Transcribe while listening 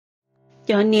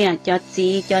cho nè cho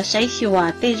chị cho say xùa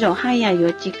tê rồi hai ya yo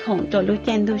chỉ khổng cho lũ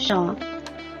chen tu sò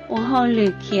ô họ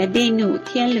lử kia đê nụ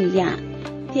thiên lử dạ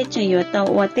thiết chẳng yo tàu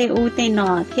ô tê u tê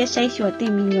nọ thiết say xùa tê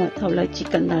mình nhỏ thầu lời chỉ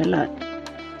cần lời lợi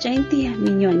tránh tia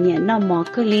mình nhỏ nhẹ nó mò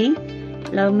cơ lý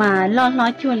lỡ mà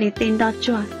lo chua lấy tên đó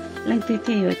chua lên tư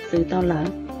thế yo sự tao lỡ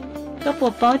có bộ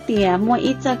báo tia mua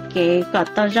ít cho kế có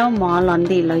tao rau mò lòn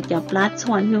đi lời cho plát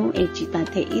xoan nụ e chỉ ta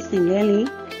thể ít sinh lẽ lý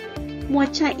mua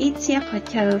chai ít xe khó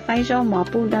chờ phải rau mò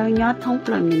bu đâu nhót thông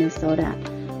plan Minnesota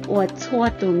và chua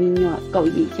tụ mình nhỏ cậu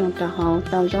gì trong trò họ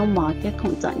tàu rau mò cái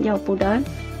không chọn dâu bu đó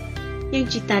nhưng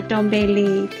chỉ ta trong bề lì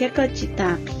thế có chỉ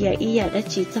ta kia ý đã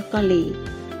chỉ cho có lì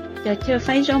cho chơi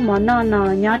phải rau mò nọ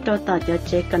nhót trâu tàu cho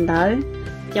chế cần đỡ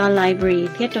cho library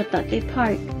thế trâu tàu đi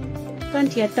park con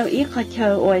thiệt tàu ít khó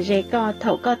chờ và dễ có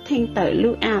thầu có thanh tờ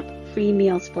lưu app free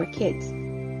meals for kids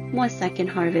mua second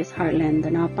harvest Heartland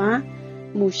đó ba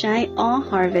Muaj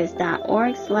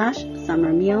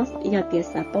allharvest.org/summermeals. Giờ tiết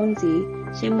sa bông gì,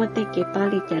 sẽ mua tê kế ba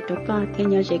lì chả trô co, theo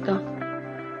nhau dễ co.